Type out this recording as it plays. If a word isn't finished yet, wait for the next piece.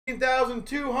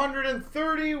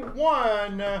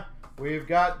$1,231. We've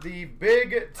got the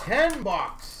Big 10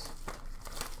 box.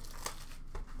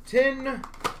 Tin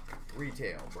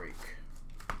retail break.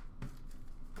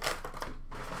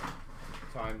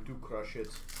 Time to crush it.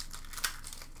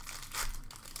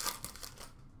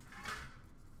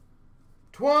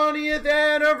 20th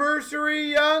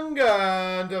anniversary Young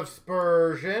Guns of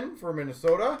Spurgeon for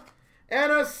Minnesota.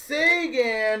 And a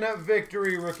Sagan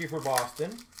victory rookie for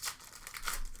Boston.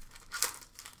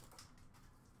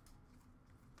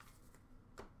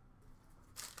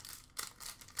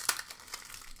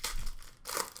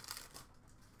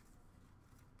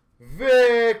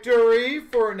 Victory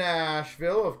for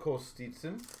Nashville of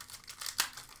Kostitsin.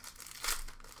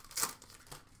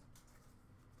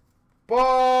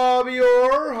 Bobby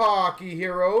Orr, Hockey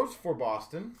Heroes for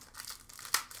Boston.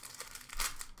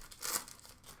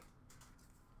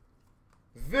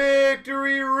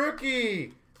 Victory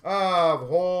rookie of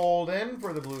Holden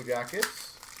for the Blue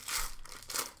Jackets.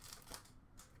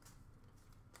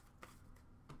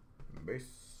 Base.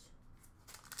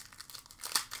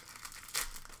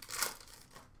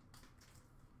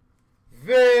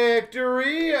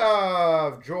 Victory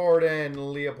of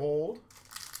Jordan Leopold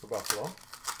for Buffalo.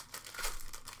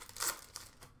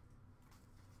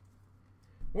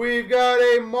 We've got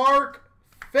a Mark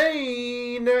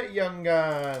Fane Young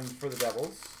Guns for the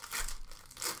Devils.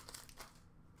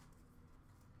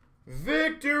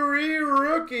 Victory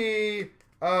rookie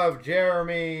of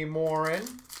Jeremy Morin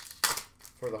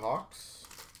for the Hawks.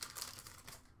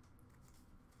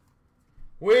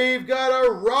 We've got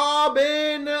a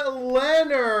Robin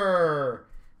Lehner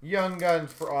Young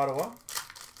Guns for Ottawa.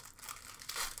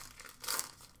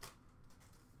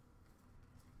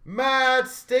 Matt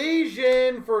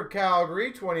Stajan for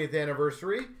Calgary, 20th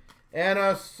anniversary. And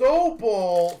a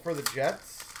Sopel for the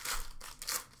Jets.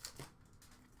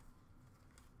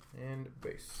 And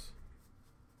base.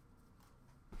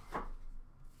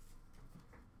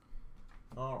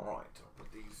 All right, I'll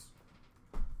put these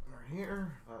right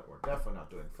here. We're definitely not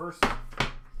doing first.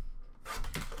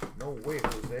 No way,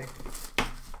 Jose.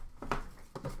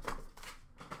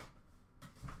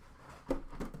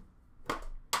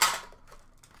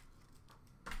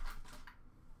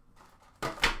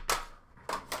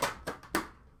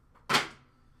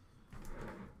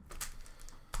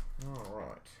 All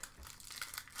right.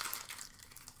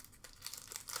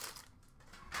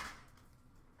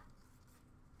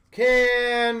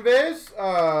 Canvas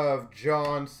of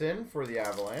Johnson for the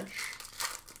Avalanche.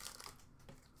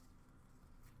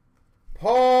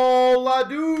 Paul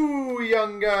LaDue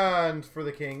Young Guns for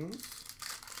the Kings.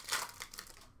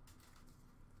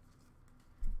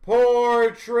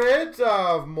 Portrait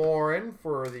of Morin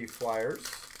for the Flyers.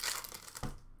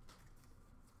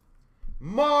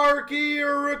 Marquee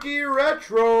rookie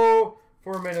retro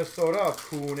for Minnesota of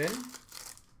Kunin.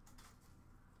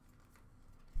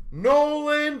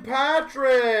 Nolan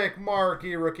Patrick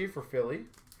marquee rookie for Philly.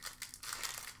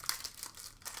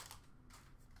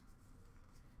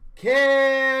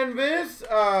 Canvas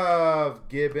of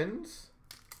Gibbons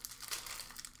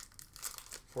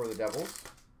for the Devils.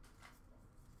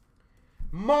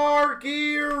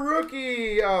 Marquee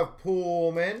rookie of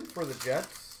Pullman for the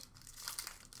Jets.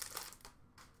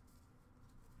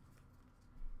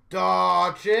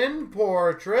 Dodgen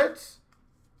portraits.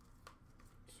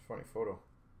 It's a funny photo.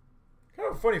 Kind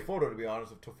of a funny photo, to be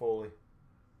honest, of Toffoli.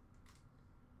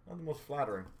 Not the most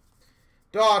flattering.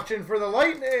 Dodgen for the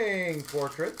Lightning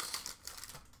portraits.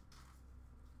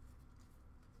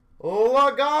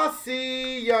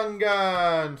 Lagasse Young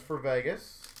Guns for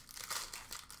Vegas.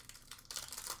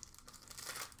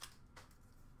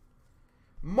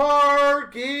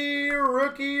 Marquee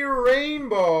rookie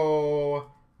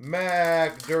rainbow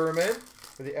McDermott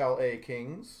for the LA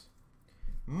Kings.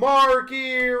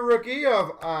 Marquee rookie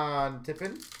of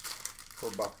Antipin for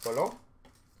Buffalo.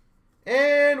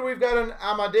 And we've got an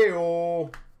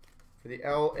Amadeo for the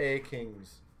LA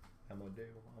Kings. Amadeo.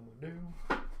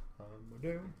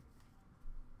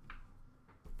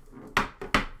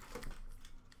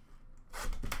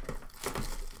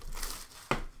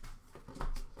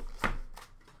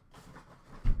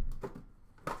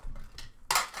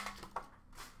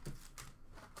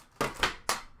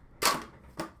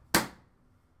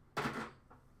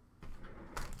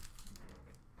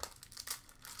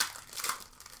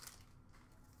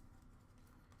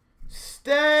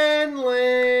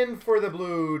 Stanley for the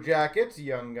Blue Jackets,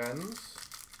 Young Guns.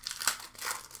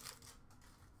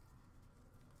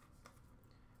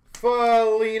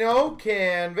 Foligno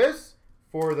canvas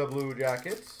for the Blue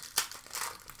Jackets.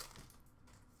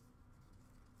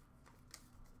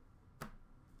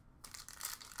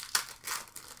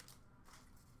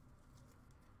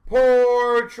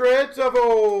 Portrait of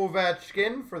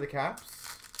Ovechkin for the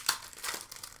Caps.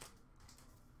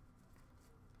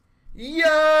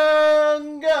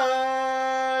 Young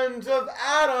Guns of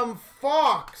Adam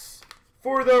Fox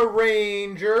for the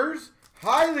Rangers.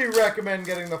 Highly recommend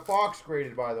getting the Fox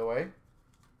graded, by the way.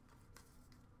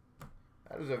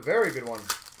 That is a very good one.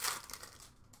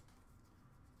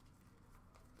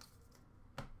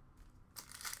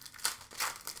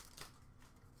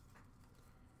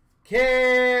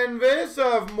 Canvas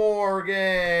of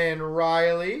Morgan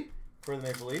Riley for the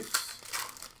Maple Leafs.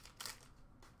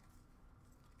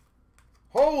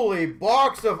 Holy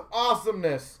box of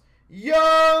awesomeness.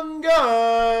 Young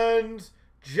Guns,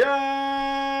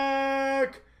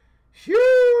 Jack Hughes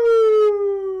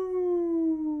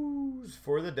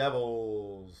for the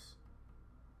Devils.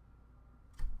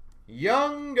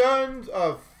 Young Guns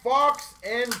of Fox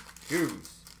and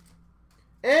Hughes.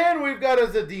 And we've got a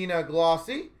Zadina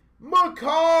Glossy,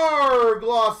 Makar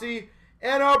Glossy,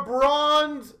 and a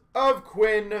bronze of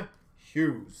Quinn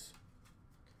Hughes.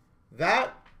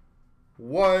 That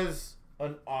was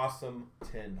an awesome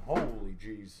tin. Holy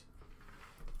jeez.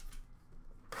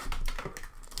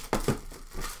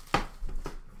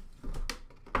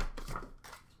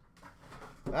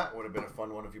 That would have been a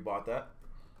fun one if you bought that.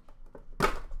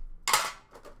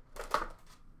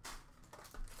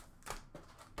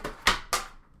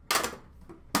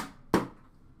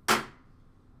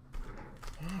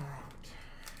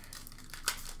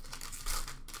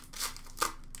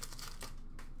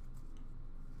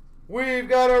 We've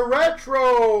got a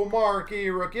retro marquee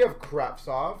rookie of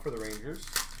Kravtsov for the Rangers.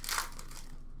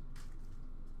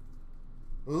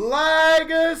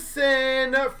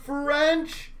 Lagesson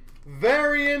French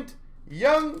variant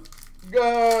Young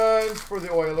Guns for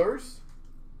the Oilers.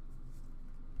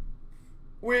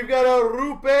 We've got a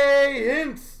Rupe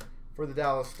Hintz for the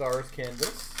Dallas Stars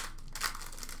canvas.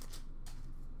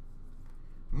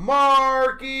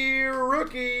 Marquee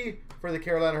rookie for the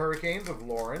Carolina Hurricanes of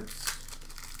Lawrence.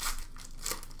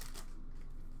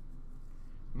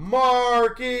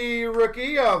 Marquee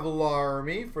rookie of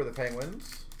Larmy for the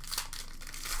Penguins.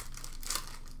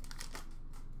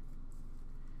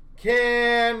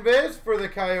 Canvas for the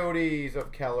Coyotes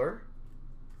of Keller.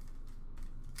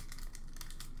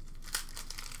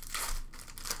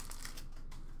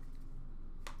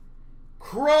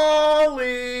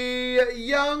 Crawley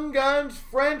Young Guns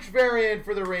French variant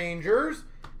for the Rangers.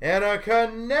 And a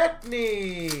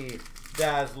Konechny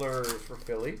Dazzlers for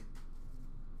Philly.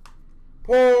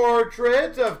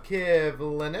 Portrait of Kiv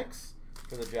Lennox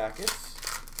for the Jackets.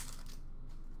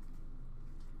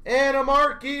 And a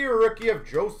marquee rookie of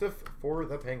Joseph for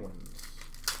the Penguins.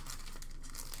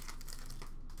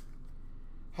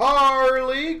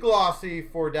 Harley Glossy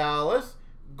for Dallas.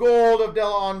 Gold of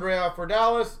Dellandrea for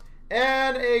Dallas.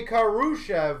 And a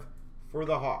Karushev for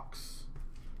the Hawks.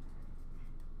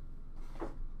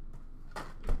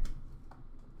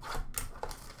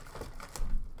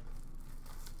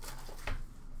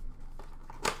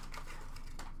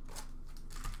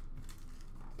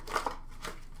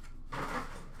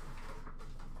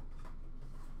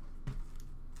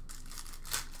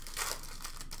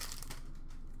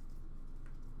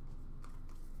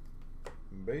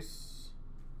 Base.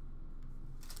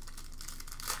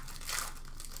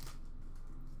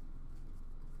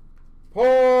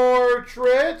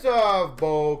 Portrait of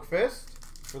Boqvist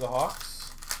for the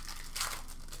Hawks.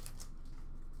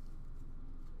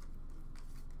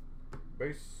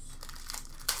 Base.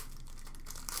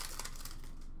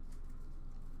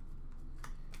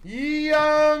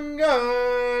 Young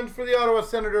Guns for the Ottawa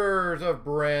Senators of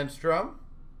Brandstrom.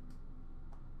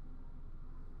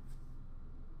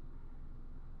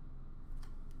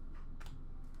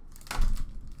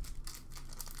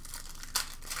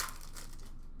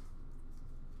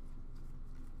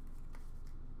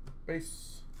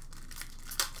 Base.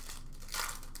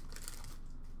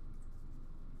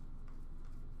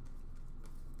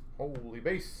 Holy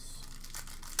base.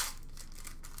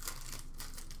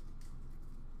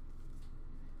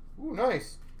 Ooh,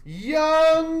 nice.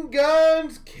 Young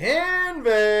Guns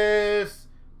canvas.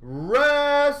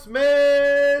 Rasmus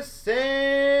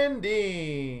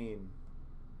Sandin.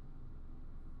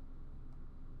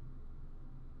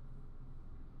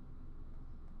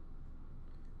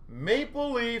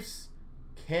 Maple Leafs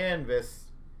canvas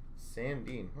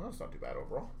Sandin. Well, that's not too bad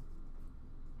overall.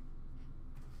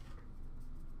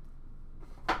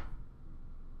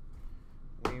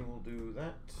 We will do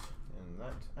that and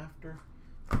that after.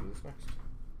 Do this next.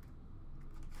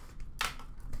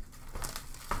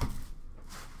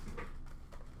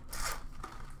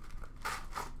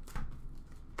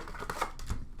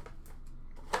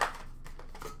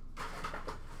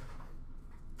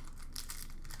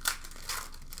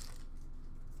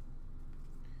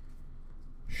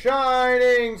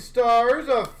 Shining Stars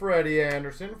of Freddie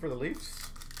Anderson for the Leafs.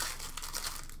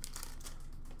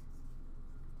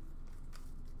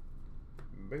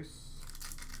 Base.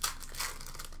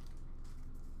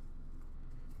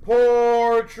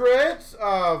 Portraits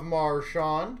of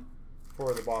Marchand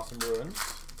for the Boston Bruins.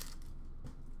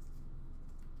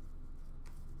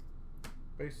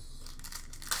 Base.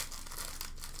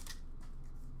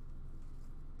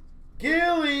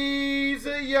 Gillies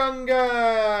Young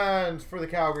Guns for the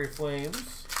Calgary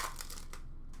Flames.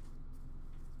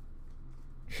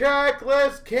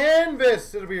 Checklist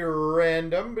Canvas. It'll be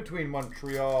random between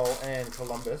Montreal and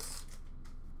Columbus.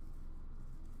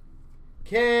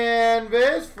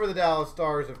 Canvas for the Dallas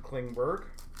Stars of Klingberg.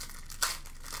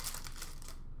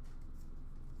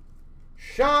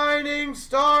 Shining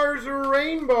Stars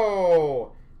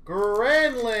Rainbow.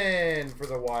 Granlund for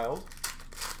the Wild.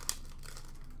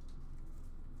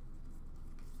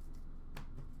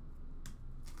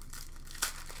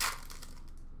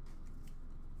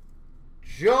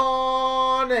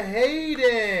 John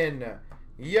Hayden,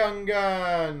 Young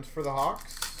Guns for the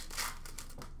Hawks.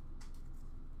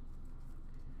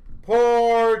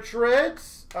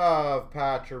 Portraits of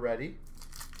Pacioretty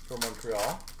for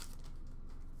Montreal.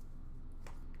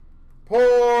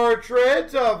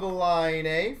 Portrait of Line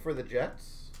A for the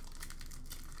Jets.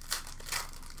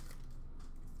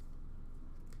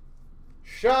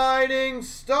 Shining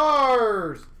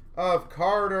Stars of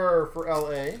Carter for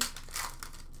LA.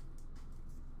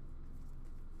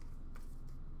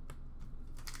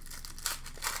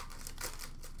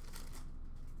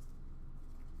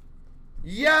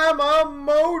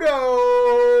 Yamamoto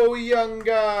Young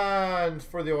Guns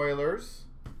for the Oilers.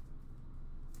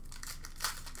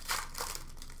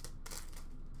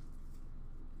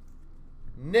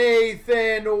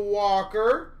 Nathan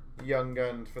Walker Young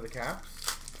Guns for the Caps.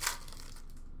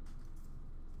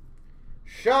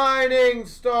 Shining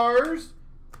Stars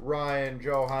Ryan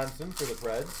Johansson for the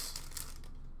Preds.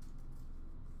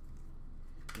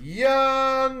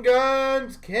 Young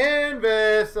Guns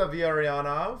Canvas of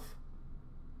Yaryanov.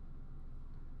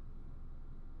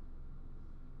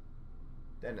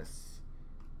 Dennis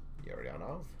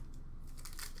Yaryanov.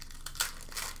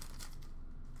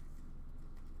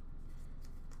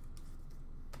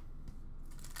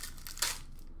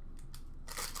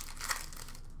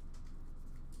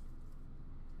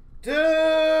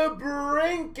 DeBrincat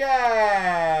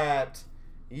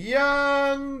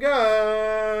Young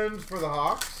Guns for the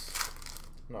Hawks.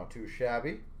 Not too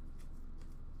shabby.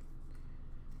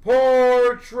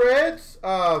 Portraits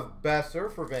of Besser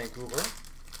for Vancouver.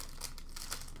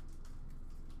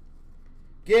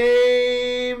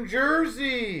 Game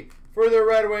jersey for the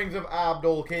Red Wings of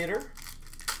Abdelkader.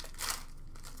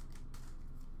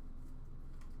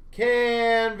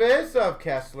 Canvas of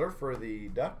Kessler for the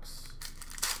Ducks.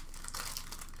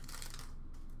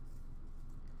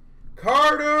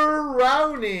 Carter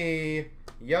Rowney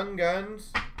Young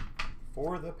Guns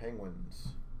for the Penguins.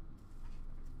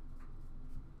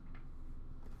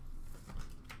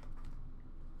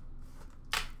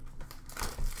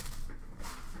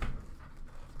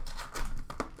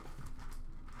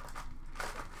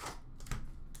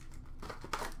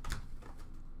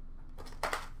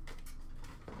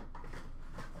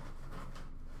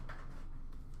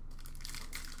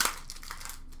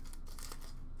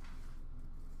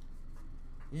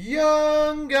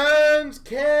 Young Guns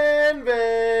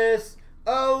Canvas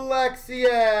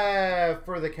Alexiev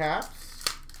for the Caps.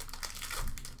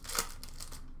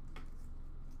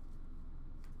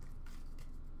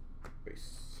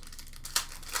 Base.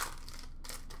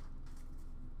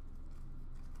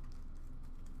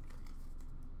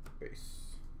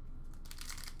 Base.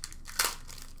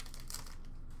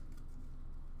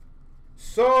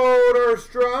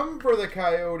 Soderstrom for the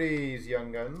Coyotes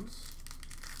Young Guns.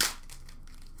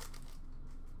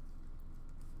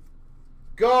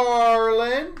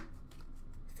 Garland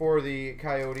for the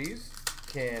Coyotes,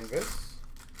 canvas.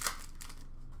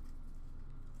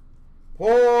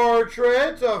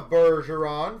 Portrait of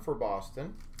Bergeron for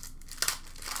Boston.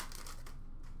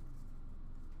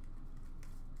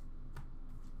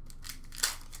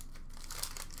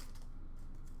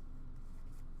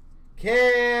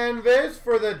 Canvas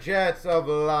for the Jets of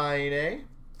Line A.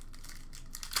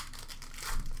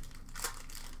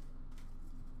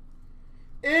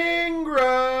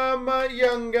 Ingram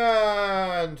Young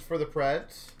Guns for the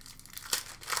Preds.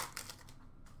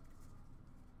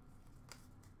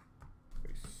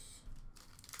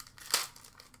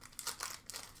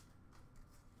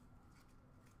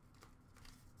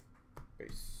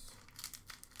 Base.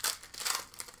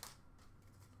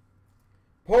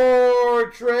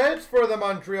 Portraits for the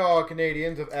Montreal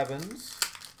Canadiens of Evans.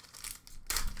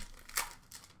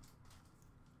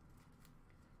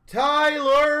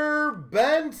 Tyler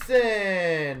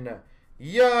Benson.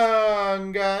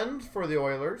 Young Guns for the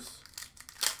Oilers.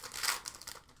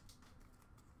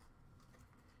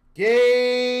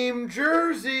 Game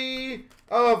jersey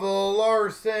of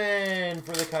Larson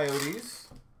for the Coyotes.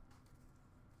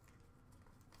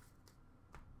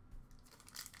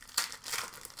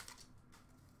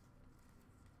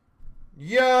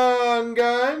 Young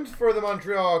Guns for the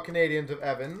Montreal Canadiens of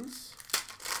Evans.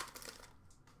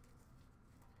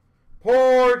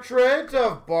 Portrait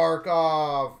of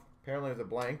Barkov. Apparently there's a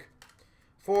blank.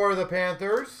 For the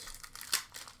Panthers.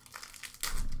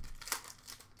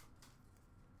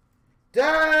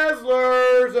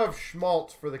 Dazzlers of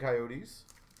Schmaltz for the Coyotes.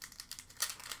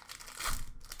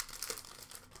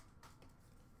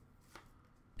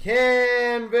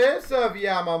 Canvas of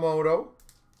Yamamoto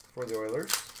for the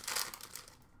Oilers.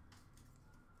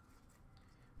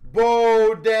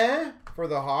 Baudin for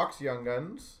the Hawks, Young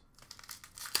Guns.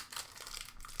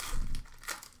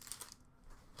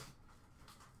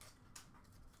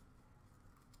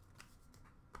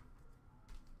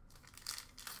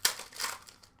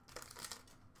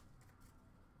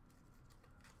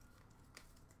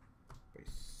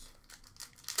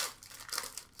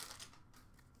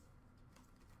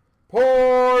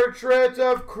 Portrait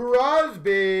of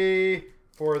Crosby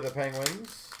for the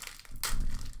Penguins.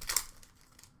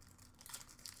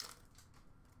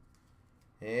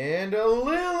 And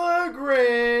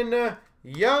Liljegren,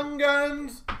 Young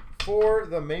Guns for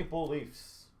the Maple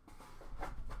Leafs.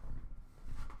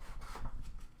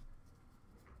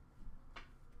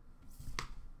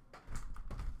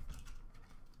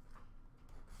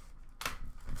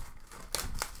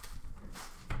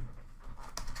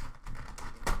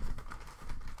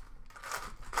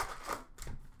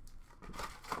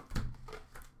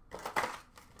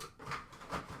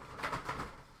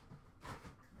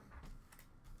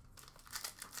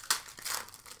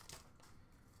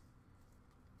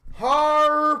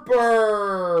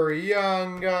 Harper,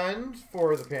 Young Guns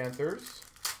for the Panthers.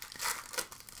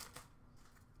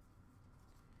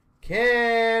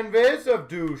 Canvas of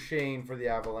Duchesne for the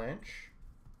Avalanche.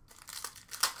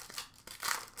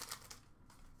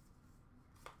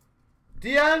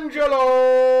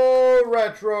 D'Angelo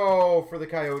Retro for the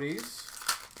Coyotes.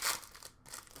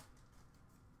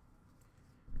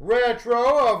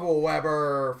 Retro of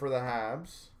Weber for the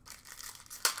Habs.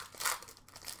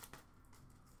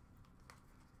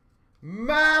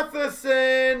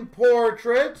 Matheson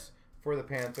Portraits for the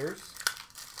Panthers.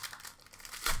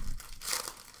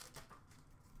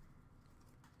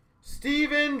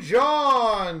 Stephen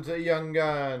Johns, Young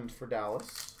Guns for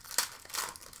Dallas.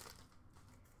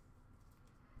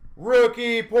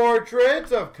 Rookie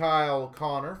Portraits of Kyle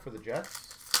Connor for the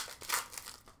Jets.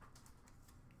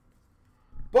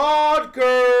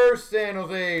 Bodker, San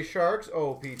Jose Sharks,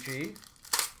 OPG.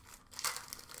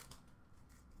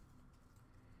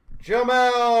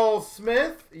 Jamel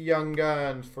Smith, Young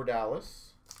Guns for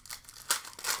Dallas.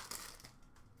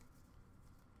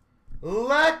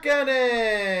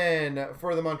 Lehkonen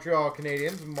for the Montreal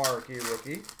Canadiens, Marquee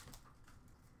Rookie.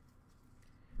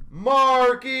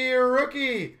 Marquee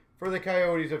Rookie for the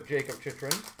Coyotes of Jacob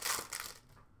Chychrun.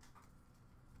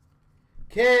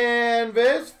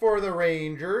 Canvas for the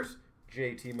Rangers,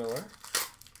 JT Miller.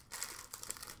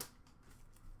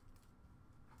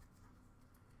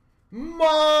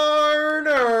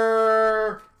 Marner,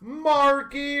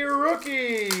 Marquee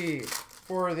Rookie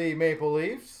for the Maple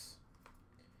Leafs.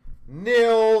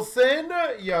 Nilsson,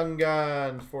 Young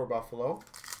Guns for Buffalo.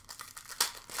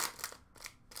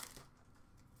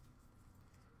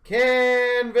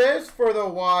 Canvas for the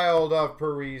Wild of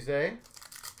Parise.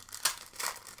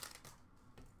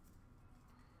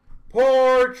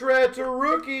 Portrait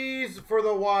Rookies for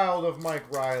the Wild of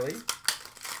Mike Riley.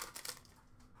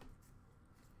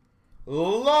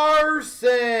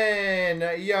 Larson,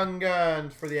 Young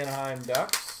Guns for the Anaheim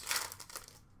Ducks.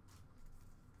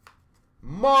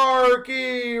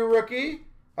 Marquee Rookie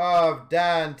of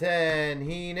Danton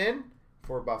Heinen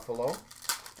for Buffalo.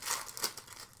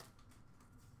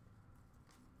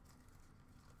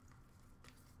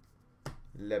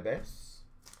 Lebes.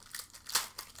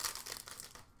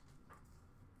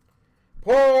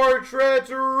 Portrait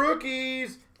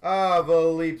Rookies of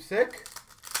Leipzig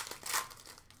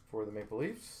for the Maple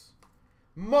Leafs.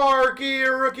 Marquee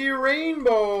Rookie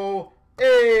Rainbow,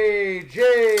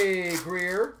 A.J.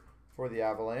 Greer for the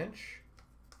Avalanche.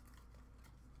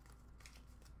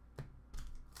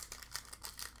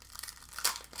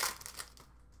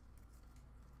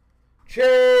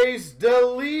 Chase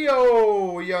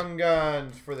DeLeo, Young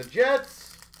Guns for the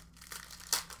Jets.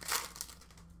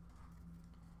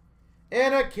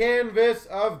 And a canvas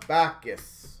of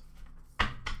Bacchus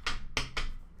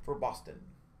for Boston.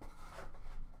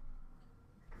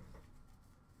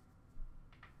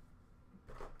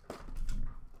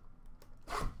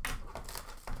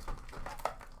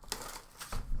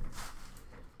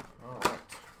 All right.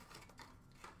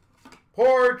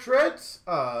 Portraits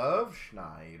of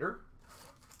Schneider.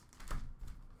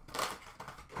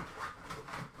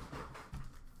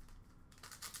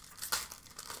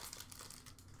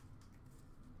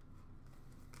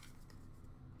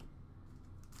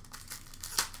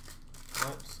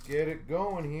 Let's get it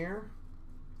going here.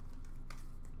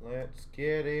 Let's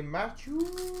get a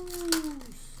Matthews.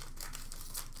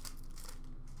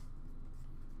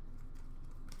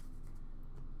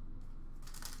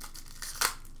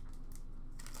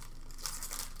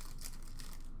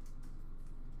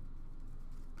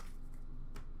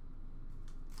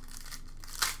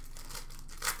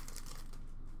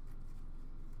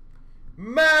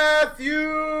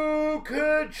 Matthew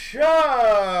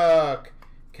Tkachuk.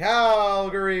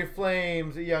 Calgary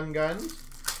Flames, Young Guns.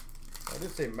 I did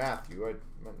say Matthew. I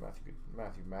meant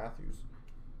Matthew Matthews.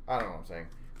 I don't know what I'm saying.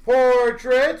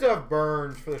 Portrait of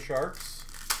Burns for the Sharks.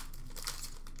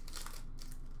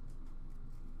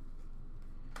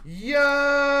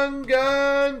 Young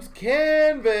Guns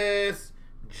Canvas,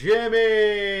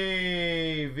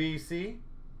 Jimmy VC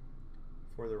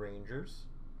for the Rangers.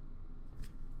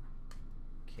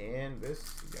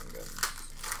 Canvas, Young Guns.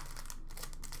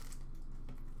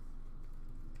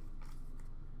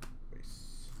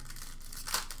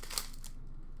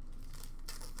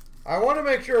 I want to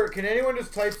make sure, can anyone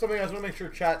just type something? I just want to make sure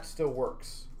chat still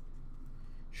works.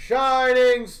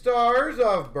 Shining Stars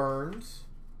of Burns.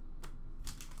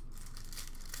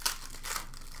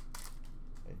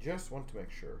 I just want to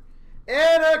make sure.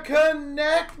 And a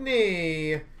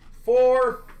Konechny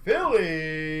for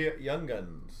Philly Young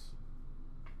Guns.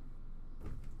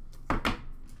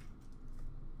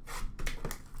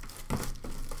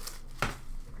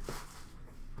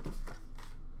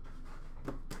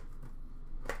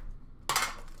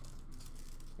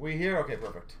 We here? Okay,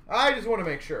 perfect. I just want to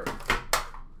make sure.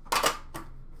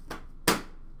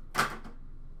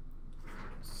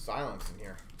 Silence in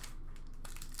here.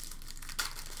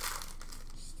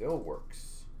 Still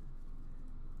works.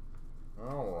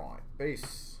 Alright,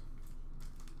 base.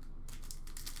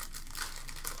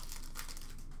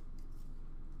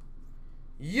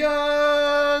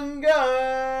 Young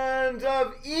Guns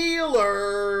of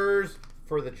Ehlers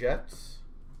for the Jets.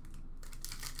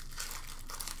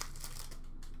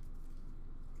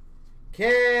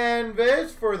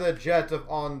 Canvas for the Jets of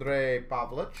Andrei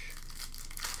Pavlich.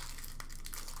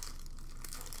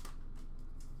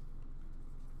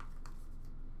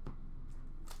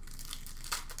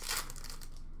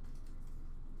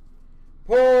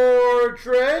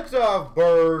 Portraits of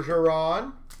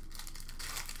Bergeron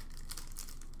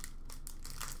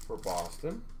for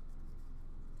Boston.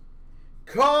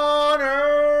 Connor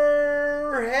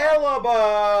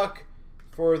Hellebuck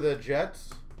for the Jets.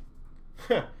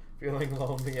 Feeling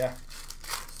lonely, yeah.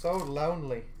 So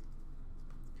lonely.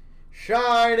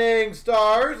 Shining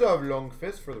Stars of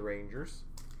Lundqvist for the Rangers.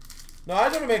 No, I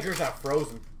just want to make sure it's not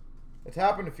frozen. It's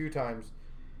happened a few times.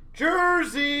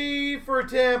 Jersey for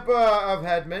Tampa of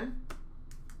Hedman.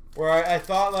 Where I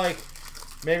thought, like,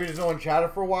 maybe there's no one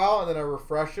chatted for a while, and then I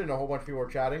refreshed it, and a whole bunch of people were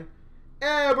chatting.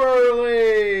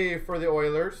 Eberle for the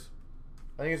Oilers.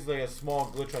 I think it's like a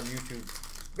small glitch on YouTube.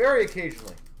 Very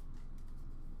occasionally.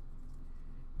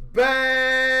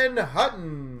 Ben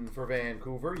Hutton for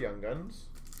Vancouver, Young Guns.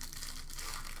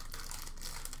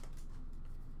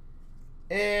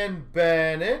 And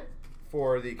Bennett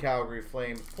for the Calgary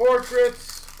Flames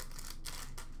Portraits.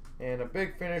 And a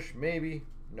big finish, maybe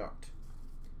not.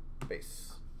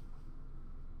 Base.